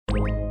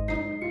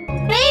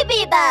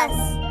Baby Bus!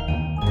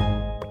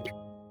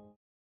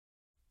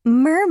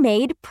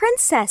 Mermaid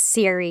Princess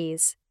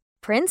Series,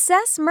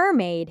 Princess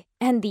Mermaid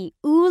and the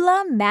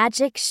Ula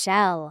Magic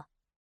Shell.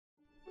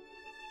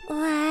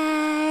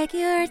 Wag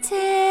your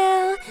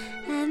tail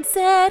and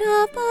set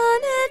off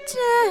on a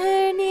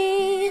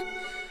journey.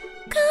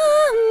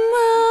 Come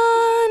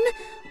on,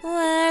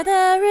 where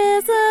there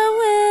is a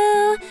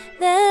will,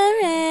 there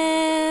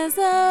is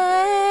a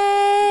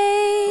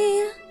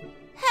way.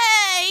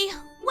 Hey,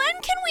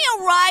 when can we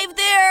arrive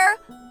there?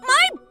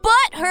 My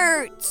butt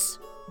hurts.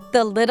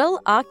 The little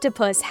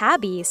octopus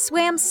Habby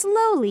swam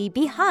slowly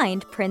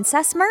behind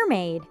Princess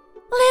Mermaid.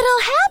 Little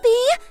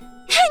Habby,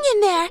 hang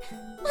in there.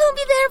 We'll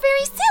be there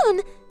very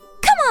soon.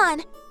 Come on,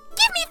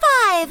 give me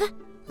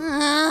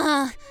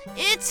 5.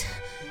 It's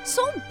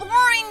so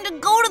boring to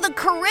go to the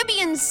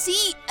Caribbean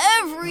Sea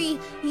every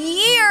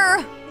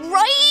year,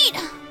 right?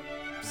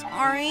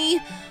 Sorry,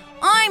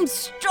 I'm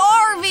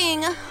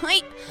starving.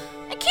 I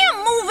can't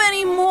move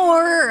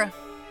anymore.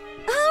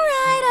 All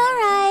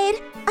right.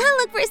 I'll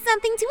look for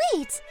something to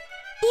eat.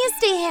 You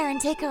stay here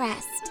and take a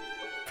rest.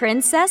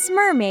 Princess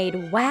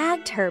Mermaid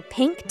wagged her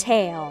pink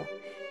tail.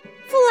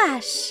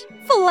 Flash,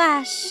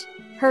 flash!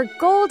 Her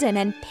golden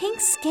and pink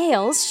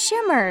scales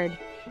shimmered.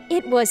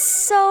 It was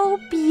so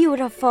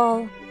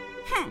beautiful.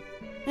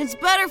 It's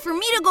better for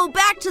me to go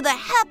back to the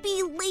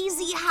happy,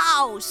 lazy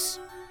house.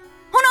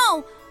 Oh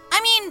no,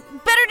 I mean,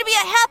 better to be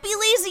a happy,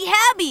 lazy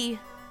Habby.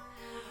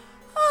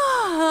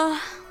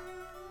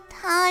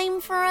 Time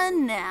for a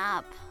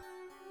nap.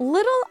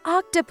 Little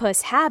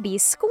octopus Habby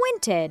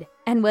squinted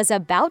and was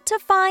about to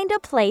find a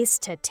place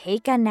to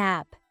take a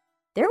nap.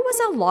 There was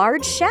a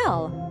large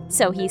shell,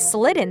 so he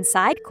slid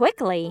inside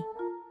quickly.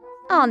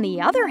 On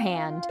the other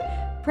hand,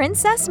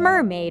 Princess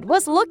Mermaid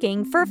was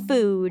looking for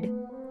food.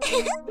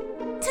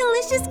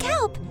 Delicious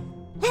kelp.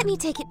 Let me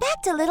take it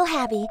back to little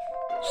Habby.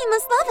 He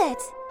must love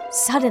it.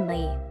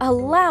 Suddenly, a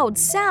loud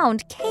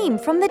sound came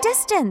from the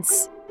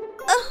distance.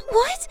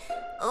 What?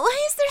 Why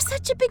is there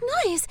such a big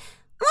noise?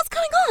 What's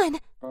going on?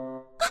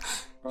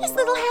 Is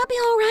little Habby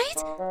all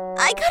right?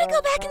 I gotta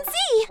go back and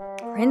see.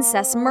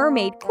 Princess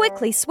Mermaid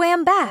quickly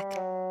swam back,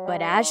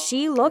 but as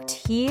she looked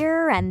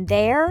here and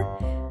there,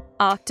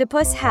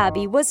 Octopus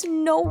Habby was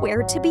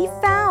nowhere to be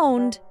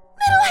found.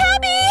 Little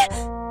Habby!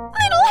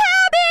 Little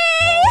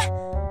Habby!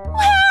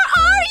 Where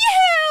are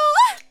you?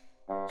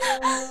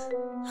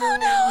 Oh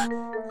no!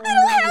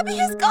 Little Habby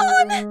is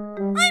gone!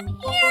 I'm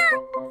here!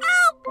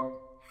 Help!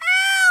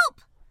 Help!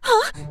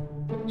 Huh?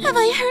 Have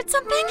I heard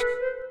something?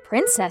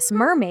 Princess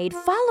Mermaid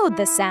followed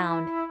the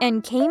sound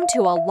and came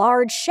to a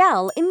large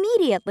shell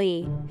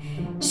immediately.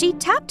 She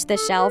tapped the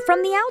shell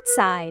from the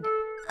outside.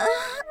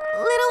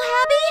 Little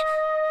Habby,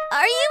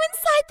 are you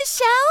inside the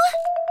shell?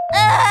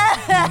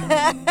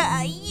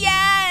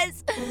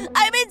 Yes!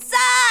 I'm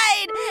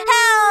inside!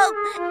 Help!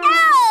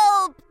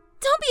 Help!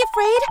 Don't be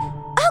afraid.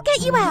 I'll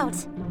get you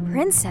out.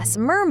 Princess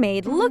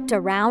Mermaid looked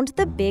around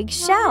the big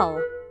shell.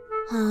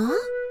 Huh?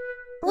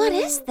 What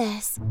is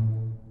this?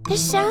 The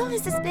shell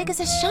is as big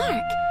as a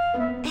shark.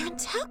 And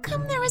how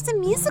come there is a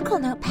musical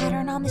note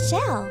pattern on the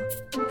shell?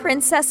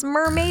 Princess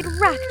Mermaid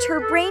racked her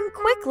brain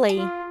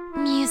quickly.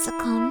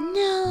 Musical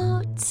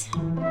note.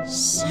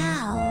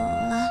 Shell.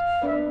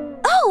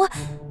 Oh!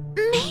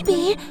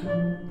 Maybe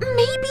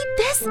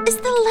this is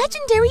the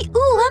legendary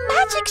Ula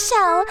magic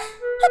shell.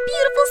 A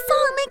beautiful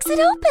song makes it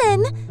open.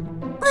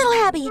 Little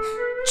Habby,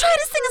 try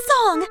to sing a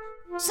song.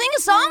 Sing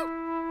a song?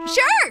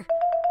 Sure!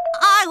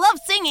 I love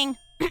singing.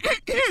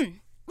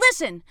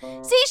 Listen,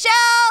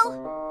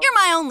 seashell, you're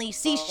my only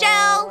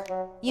seashell.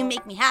 You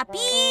make me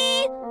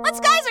happy when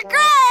skies are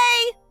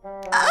gray.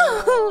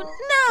 Oh,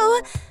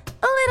 no.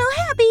 Little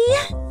Habby,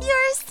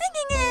 your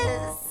singing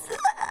is...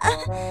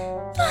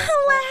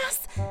 alas,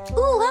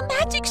 Ula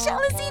magic shell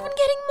is even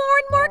getting more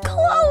and more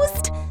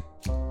closed.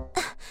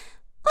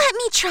 Let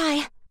me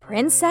try.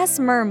 Princess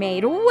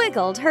Mermaid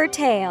wiggled her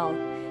tail.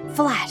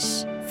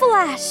 Flash,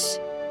 flash!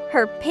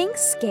 Her pink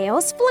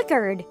scales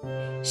flickered.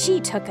 She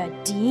took a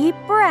deep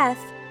breath,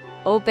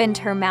 opened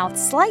her mouth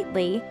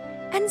slightly,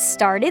 and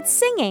started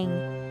singing.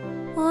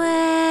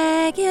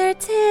 Wag your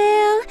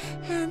tail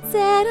and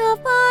set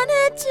off on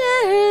a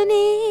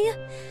journey.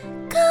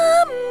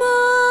 Come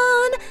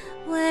on,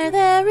 where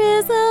there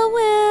is a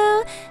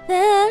will,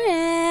 there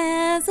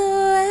is a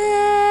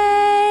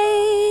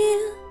way.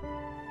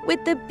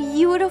 With the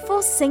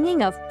beautiful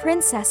singing of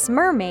Princess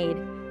Mermaid,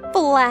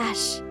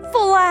 flash,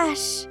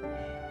 flash!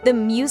 The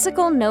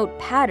musical note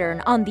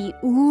pattern on the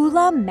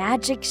Ula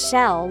magic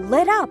shell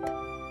lit up.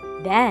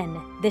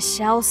 Then the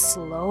shell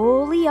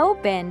slowly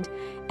opened,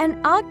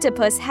 and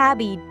Octopus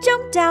Habby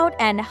jumped out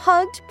and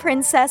hugged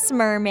Princess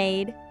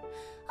Mermaid.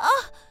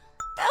 Oh,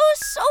 that was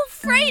so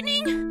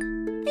frightening.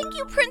 Thank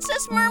you,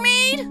 Princess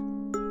Mermaid.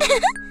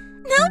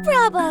 No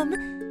problem.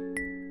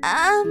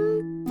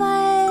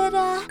 But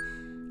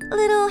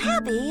little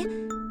Habby,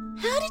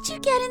 how did you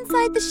get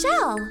inside the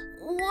shell?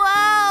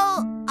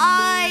 Well,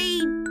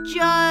 I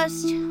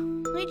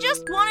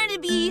just wanted to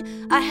be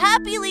a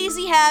happy,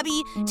 lazy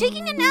Habby,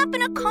 taking a nap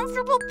in a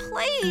comfortable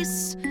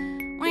place.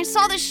 When I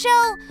saw the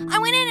shell, I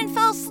went in and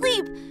fell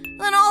asleep.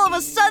 Then all of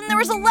a sudden, there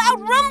was a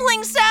loud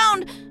rumbling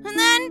sound, and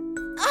then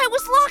I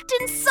was locked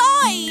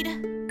inside.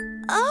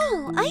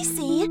 Oh, I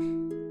see.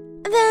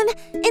 Then,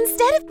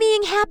 instead of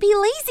being happy,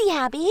 lazy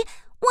happy,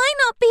 why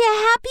not be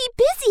a happy,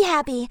 busy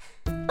happy?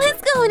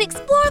 Let's go and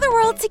explore the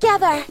world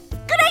together.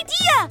 Good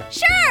idea!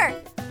 Sure!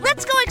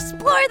 Let's go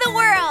explore the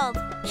world!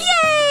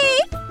 Yay!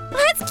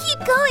 Let's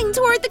keep going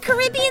toward the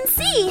Caribbean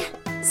Sea.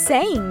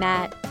 Saying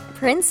that,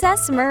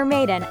 Princess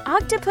Mermaid and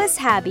Octopus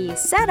Happy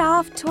set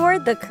off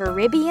toward the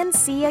Caribbean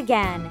Sea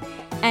again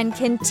and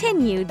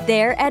continued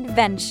their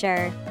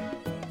adventure.